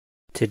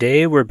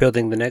Today we're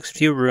building the next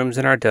few rooms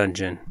in our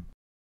dungeon.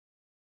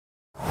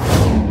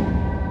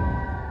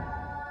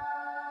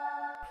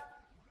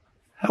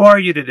 How are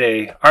you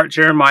today? Art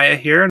Jeremiah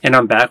here, and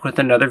I'm back with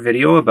another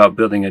video about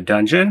building a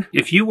dungeon.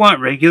 If you want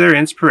regular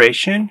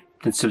inspiration,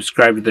 then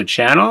subscribe to the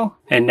channel,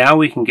 and now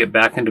we can get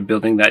back into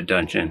building that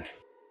dungeon.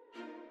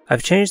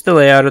 I've changed the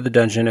layout of the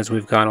dungeon as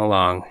we've gone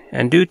along,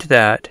 and due to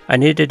that, I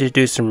needed to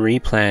do some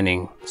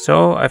replanning.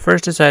 So I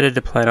first decided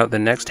to plan out the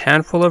next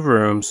handful of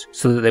rooms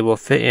so that they will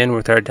fit in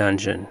with our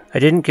dungeon. I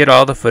didn't get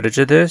all the footage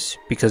of this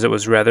because it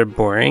was rather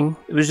boring.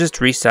 It was just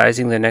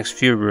resizing the next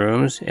few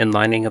rooms and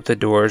lining up the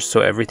doors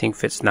so everything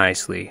fits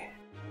nicely.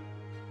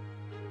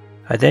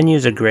 I then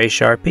use a gray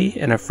Sharpie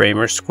and a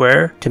framer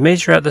square to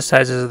measure out the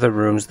sizes of the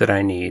rooms that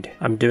I need.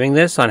 I'm doing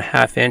this on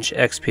 1/2 inch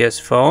XPS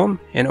foam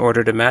in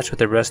order to match with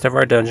the rest of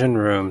our dungeon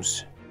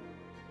rooms.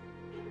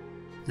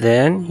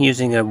 Then,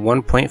 using a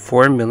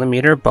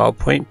 1.4mm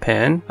ballpoint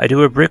pen, I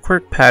do a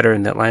brickwork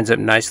pattern that lines up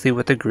nicely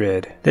with the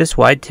grid. This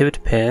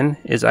wide-tipped pen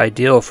is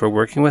ideal for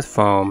working with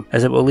foam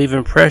as it will leave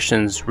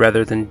impressions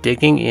rather than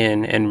digging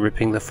in and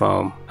ripping the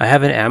foam. I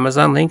have an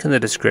Amazon link in the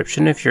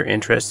description if you're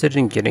interested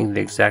in getting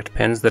the exact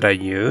pens that I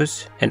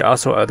use, and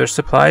also other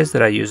supplies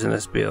that I use in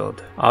this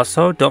build.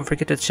 Also, don't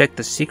forget to check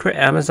the secret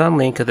Amazon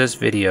link of this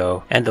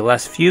video and the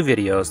last few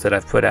videos that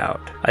I've put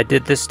out. I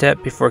did this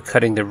step before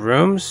cutting the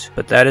rooms,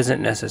 but that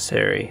isn't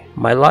necessary.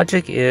 My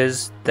logic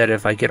is that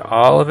if I get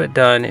all of it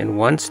done in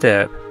one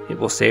step, it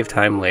will save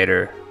time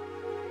later.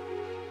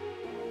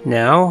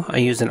 Now, I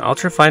use an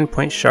ultra-fine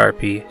point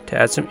Sharpie to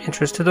add some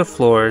interest to the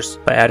floors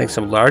by adding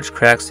some large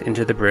cracks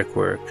into the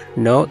brickwork.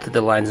 Note that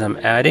the lines I'm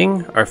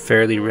adding are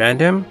fairly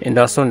random and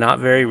also not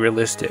very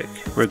realistic.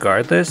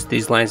 Regardless,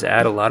 these lines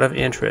add a lot of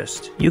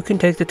interest. You can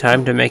take the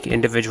time to make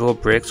individual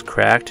bricks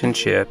cracked and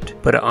chipped,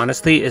 but it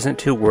honestly isn't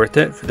too worth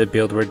it for the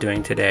build we're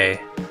doing today.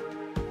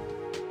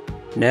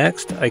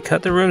 Next, I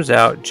cut the rooms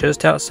out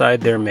just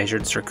outside their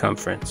measured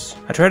circumference.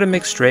 I try to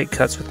make straight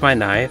cuts with my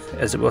knife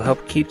as it will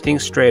help keep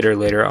things straighter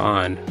later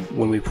on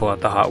when we pull out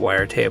the hot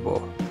wire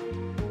table.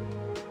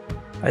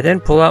 I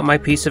then pull out my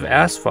piece of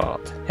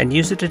asphalt and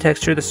use it to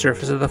texture the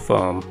surface of the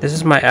foam. This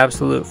is my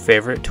absolute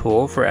favorite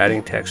tool for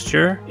adding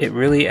texture. It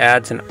really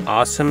adds an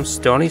awesome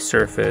stony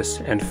surface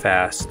and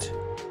fast.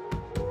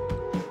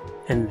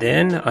 And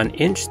then, on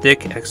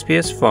inch-thick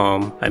XPS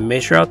foam, I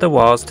measure out the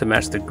walls to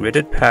match the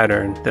gridded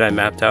pattern that I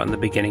mapped out in the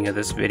beginning of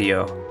this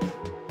video.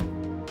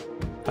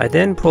 I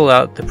then pull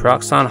out the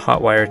Proxxon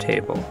hot wire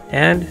table,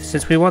 and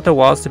since we want the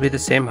walls to be the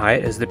same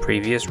height as the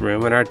previous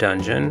room in our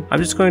dungeon, I'm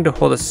just going to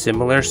hold a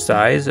similar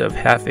size of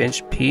 1/2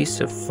 inch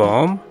piece of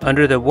foam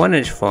under the 1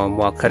 inch foam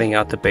while cutting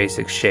out the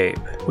basic shape.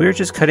 We're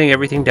just cutting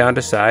everything down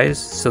to size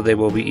so they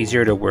will be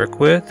easier to work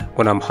with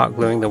when I'm hot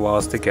gluing the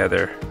walls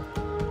together.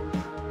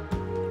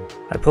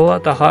 I pull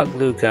out the hot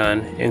glue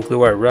gun and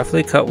glue our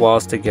roughly cut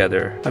walls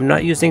together. I'm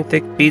not using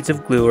thick beads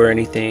of glue or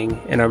anything,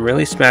 and I'm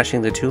really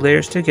smashing the 2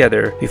 layers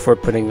together before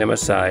putting them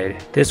aside.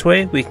 This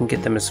way we can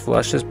get them as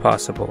flush as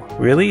possible.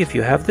 Really, if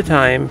you have the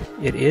time,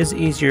 it is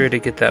easier to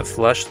get that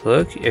flush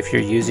look if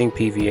you're using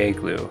PVA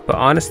glue. But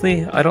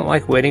honestly, I don't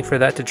like waiting for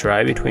that to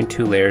dry between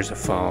 2 layers of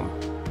foam.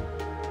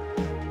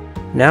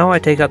 Now I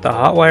take out the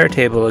hot wire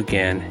table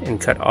again and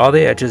cut all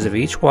the edges of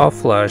each wall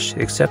flush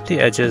except the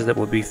edges that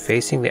will be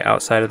facing the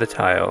outside of the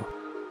tile.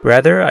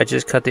 Rather, I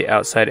just cut the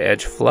outside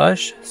edge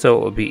flush so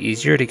it will be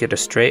easier to get a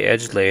straight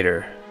edge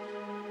later.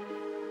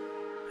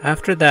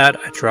 After that,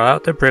 I draw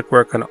out the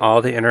brickwork on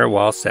all the inner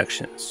wall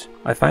sections.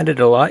 I find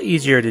it a lot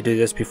easier to do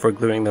this before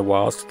gluing the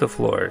walls to the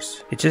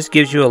floors. It just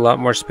gives you a lot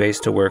more space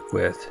to work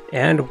with.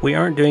 And we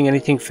aren't doing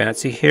anything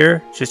fancy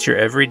here, just your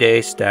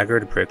everyday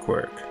staggered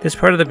brickwork. This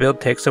part of the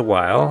build takes a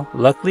while.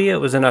 Luckily,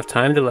 it was enough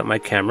time to let my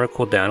camera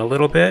cool down a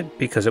little bit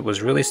because it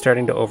was really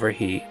starting to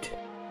overheat.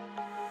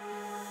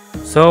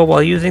 So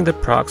while using the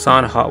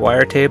Proxxon hot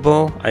wire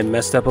table, I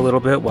messed up a little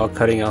bit while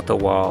cutting out the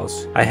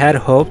walls. I had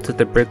hoped that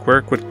the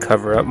brickwork would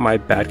cover up my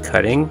bad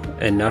cutting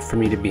enough for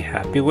me to be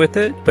happy with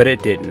it, but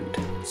it didn't.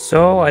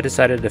 So I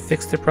decided to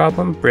fix the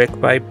problem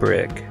brick by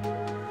brick.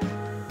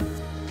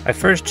 I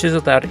first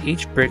chiseled out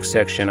each brick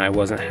section I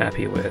wasn't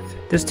happy with.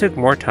 This took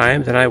more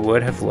time than I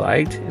would have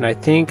liked, and I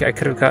think I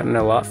could have gotten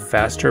a lot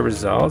faster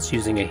results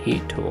using a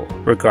heat tool.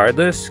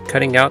 Regardless,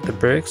 cutting out the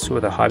bricks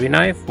with a hobby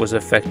knife was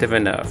effective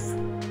enough.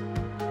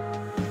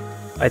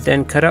 I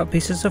then cut out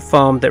pieces of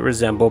foam that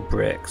resemble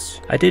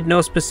bricks. I did no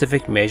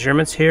specific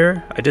measurements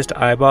here, I just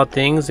eyeballed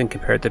things and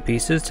compared the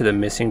pieces to the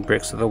missing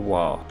bricks of the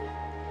wall.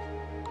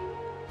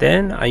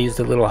 Then I used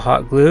a little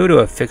hot glue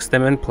to affix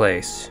them in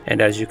place,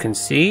 and as you can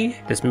see,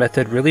 this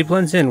method really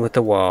blends in with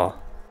the wall.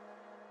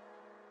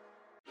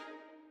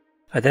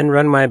 I then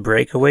run my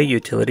breakaway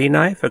utility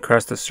knife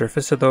across the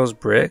surface of those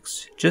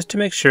bricks, just to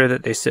make sure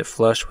that they sit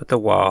flush with the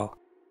wall.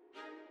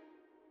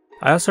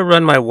 I also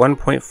run my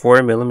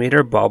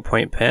 1.4mm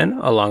ballpoint pen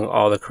along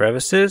all the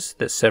crevices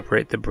that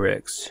separate the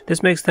bricks.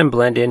 This makes them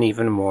blend in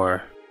even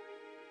more.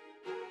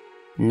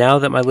 Now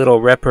that my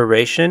little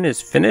reparation is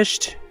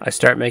finished, I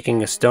start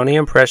making a stony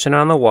impression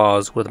on the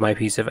walls with my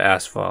piece of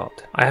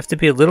asphalt. I have to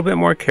be a little bit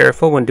more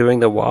careful when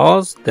doing the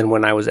walls than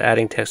when I was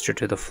adding texture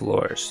to the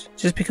floors,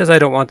 just because I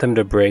don't want them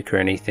to break or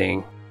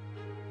anything.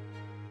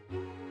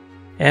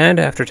 And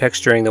after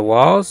texturing the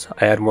walls,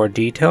 I add more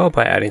detail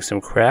by adding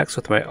some cracks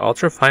with my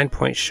ultra fine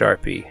point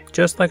Sharpie,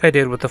 just like I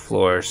did with the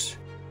floors.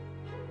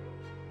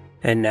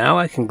 And now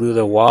I can glue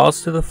the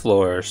walls to the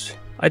floors.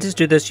 I just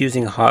do this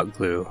using hot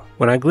glue.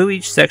 When I glue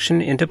each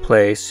section into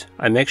place,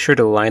 I make sure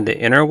to line the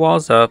inner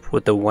walls up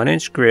with the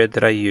 1-inch grid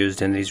that I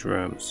used in these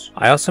rooms.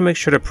 I also make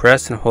sure to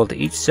press and hold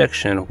each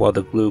section while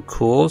the glue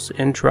cools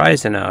and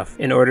dries enough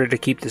in order to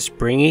keep the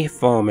springy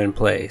foam in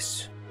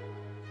place.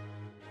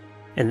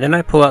 And then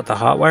I pull out the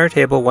hot wire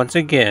table once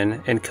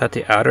again and cut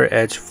the outer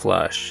edge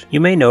flush. You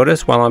may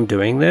notice while I'm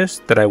doing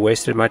this that I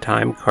wasted my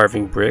time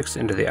carving bricks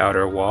into the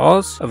outer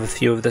walls of a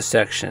few of the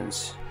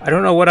sections. I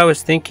don't know what I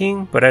was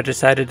thinking, but I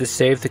decided to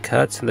save the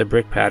cuts and the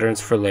brick patterns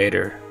for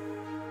later.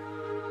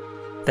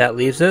 That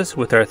leaves us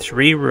with our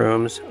 3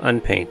 rooms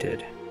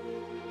unpainted.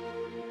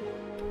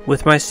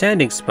 With my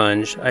sanding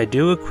sponge, I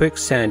do a quick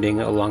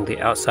sanding along the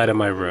outside of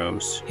my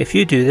rooms. If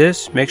you do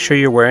this, make sure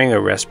you're wearing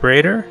a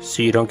respirator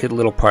so you don't get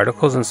little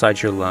particles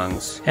inside your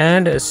lungs.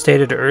 And as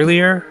stated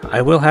earlier,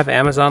 I will have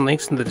Amazon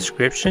links in the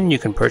description you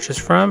can purchase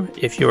from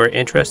if you are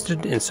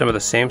interested in some of the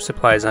same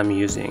supplies I'm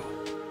using.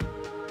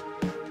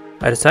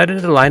 I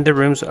decided to line the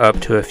rooms up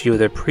to a few of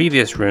the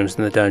previous rooms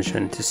in the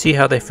dungeon to see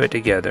how they fit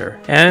together.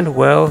 And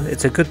well,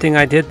 it's a good thing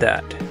I did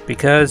that,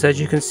 because as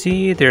you can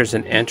see, there's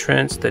an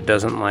entrance that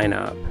doesn't line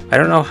up. I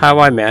don't know how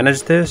I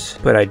managed this,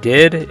 but I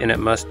did, and it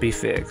must be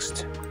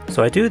fixed.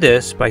 So I do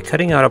this by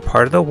cutting out a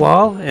part of the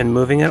wall and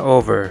moving it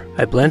over.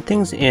 I blend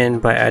things in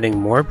by adding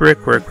more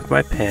brickwork with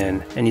my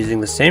pen and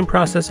using the same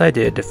process I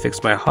did to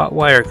fix my hot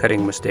wire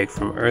cutting mistake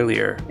from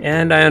earlier.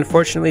 And I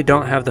unfortunately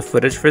don't have the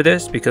footage for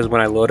this because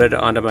when I loaded it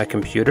onto my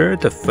computer,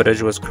 the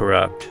footage was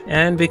corrupt.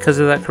 And because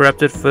of that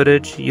corrupted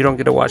footage, you don't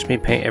get to watch me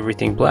paint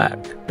everything black.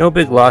 No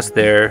big loss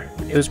there.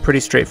 It was a pretty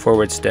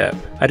straightforward step.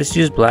 I just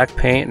used black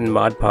paint and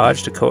Mod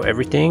Podge to coat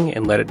everything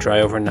and let it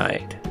dry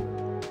overnight.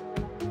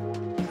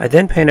 I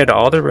then painted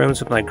all the rooms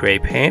with my gray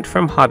paint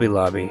from Hobby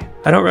Lobby.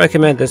 I don't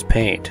recommend this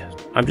paint.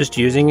 I'm just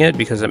using it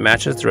because it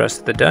matches the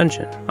rest of the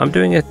dungeon. I'm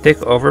doing a thick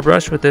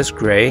overbrush with this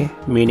gray,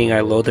 meaning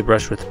I load the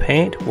brush with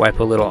paint, wipe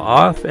a little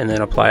off, and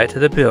then apply it to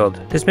the build.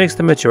 This makes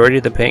the majority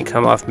of the paint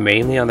come off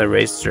mainly on the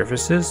raised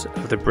surfaces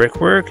of the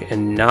brickwork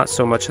and not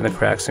so much in the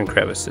cracks and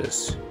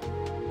crevices.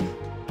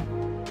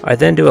 I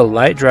then do a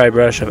light dry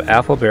brush of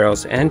Apple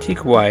Barrel's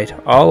Antique White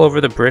all over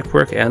the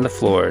brickwork and the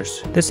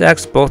floors. This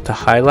acts both to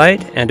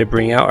highlight and to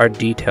bring out our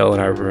detail in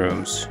our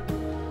rooms.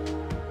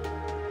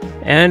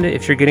 And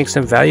if you're getting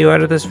some value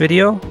out of this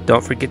video,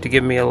 don't forget to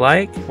give me a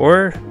like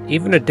or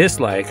even a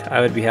dislike. I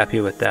would be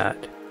happy with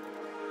that.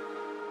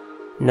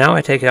 Now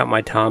I take out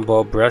my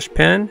Tombow brush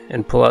pen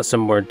and pull out some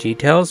more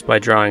details by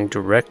drawing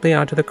directly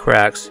onto the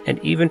cracks and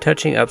even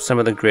touching up some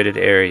of the gridded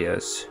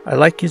areas. I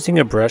like using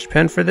a brush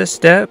pen for this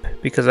step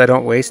because I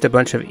don't waste a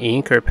bunch of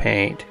ink or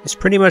paint. It's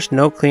pretty much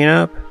no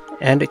cleanup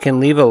and it can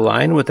leave a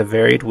line with a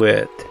varied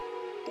width.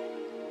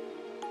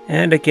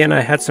 And again,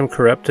 I had some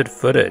corrupted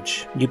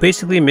footage. You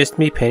basically missed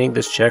me painting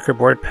this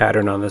checkerboard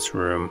pattern on this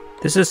room.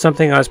 This is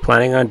something I was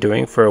planning on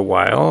doing for a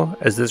while,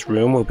 as this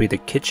room will be the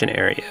kitchen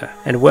area.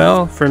 And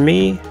well, for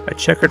me, a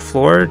checkered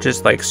floor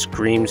just like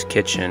screams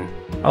kitchen.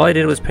 All I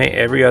did was paint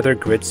every other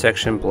grid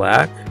section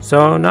black,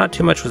 so not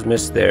too much was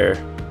missed there.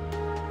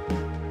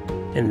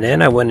 And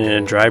then I went in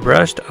and dry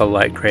brushed a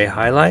light gray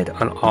highlight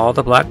on all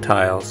the black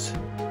tiles.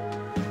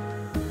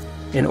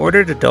 In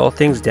order to dull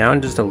things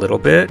down just a little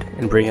bit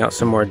and bring out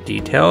some more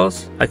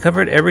details, I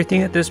covered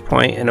everything at this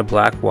point in a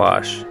black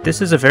wash.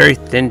 This is a very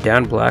thinned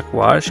down black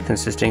wash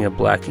consisting of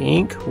black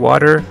ink,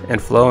 water,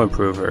 and flow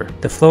improver.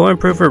 The flow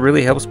improver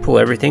really helps pull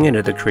everything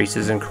into the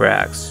creases and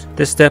cracks.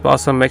 This step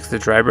also makes the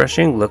dry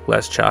brushing look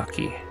less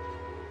chalky.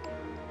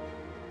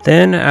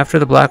 Then, after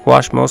the black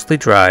wash mostly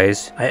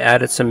dries, I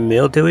added some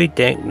mildewy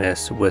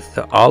dankness with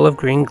the olive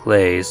green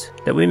glaze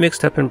that we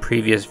mixed up in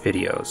previous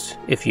videos.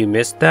 If you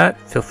missed that,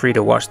 feel free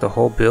to watch the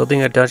whole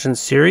Building a Dungeon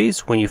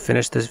series when you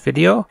finish this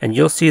video, and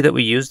you'll see that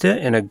we used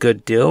it in a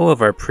good deal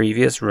of our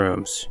previous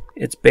rooms.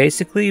 It's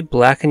basically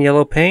black and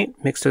yellow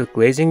paint mixed with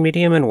glazing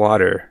medium and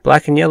water.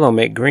 Black and yellow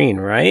make green,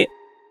 right?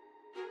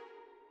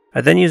 I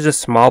then used a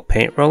small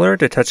paint roller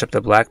to touch up the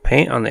black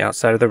paint on the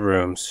outside of the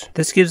rooms.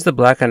 This gives the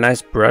black a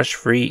nice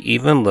brush-free,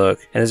 even look,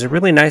 and is a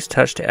really nice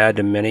touch to add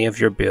to many of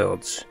your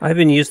builds. I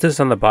even used this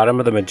on the bottom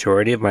of the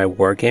majority of my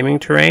wargaming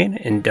terrain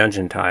and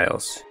dungeon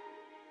tiles.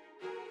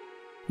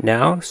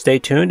 Now, stay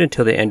tuned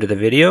until the end of the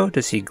video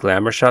to see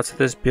glamour shots of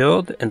this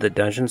build and the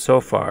dungeon so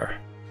far.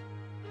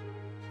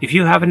 If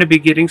you happen to be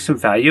getting some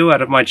value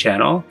out of my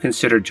channel,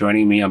 consider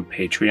joining me on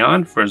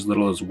Patreon for as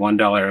little as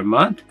 $1 a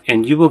month,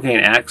 and you will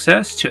gain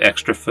access to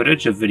extra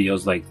footage of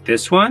videos like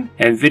this one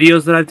and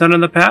videos that I've done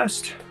in the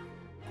past.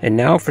 And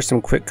now for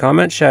some quick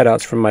comment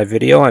shoutouts from my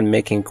video on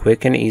making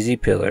quick and easy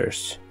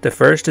pillars. The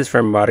first is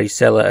from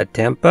Maricela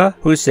Atempa,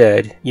 who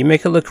said, "You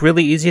make it look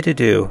really easy to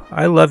do.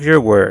 I love your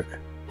work."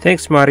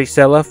 Thanks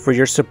Maricela for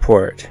your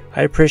support.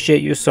 I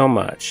appreciate you so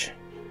much.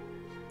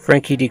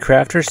 Frankie D.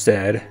 Crafter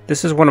said,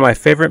 "This is one of my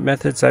favorite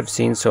methods I've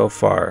seen so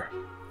far."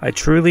 I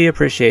truly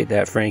appreciate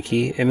that,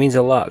 Frankie. It means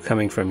a lot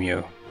coming from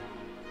you.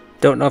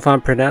 Don't know if I'm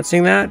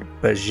pronouncing that,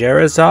 but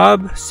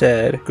Jerazab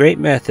said, "Great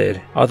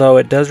method, although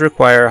it does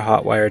require a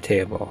hot wire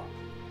table."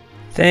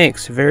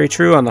 Thanks, very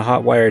true on the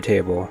hot wire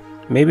table.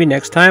 Maybe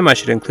next time I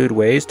should include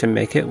ways to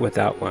make it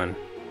without one.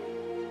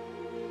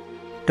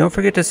 Don't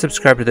forget to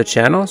subscribe to the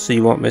channel so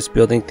you won't miss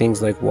building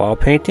things like wall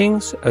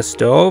paintings, a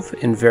stove,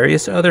 and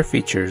various other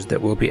features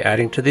that we'll be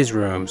adding to these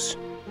rooms.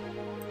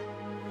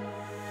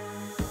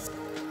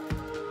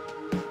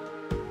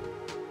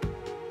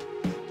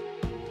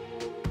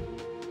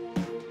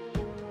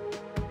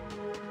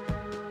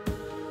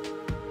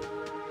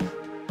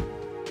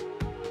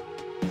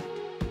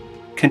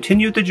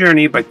 Continue the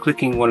journey by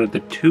clicking one of the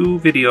 2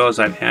 videos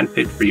I've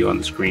handpicked for you on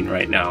the screen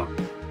right now.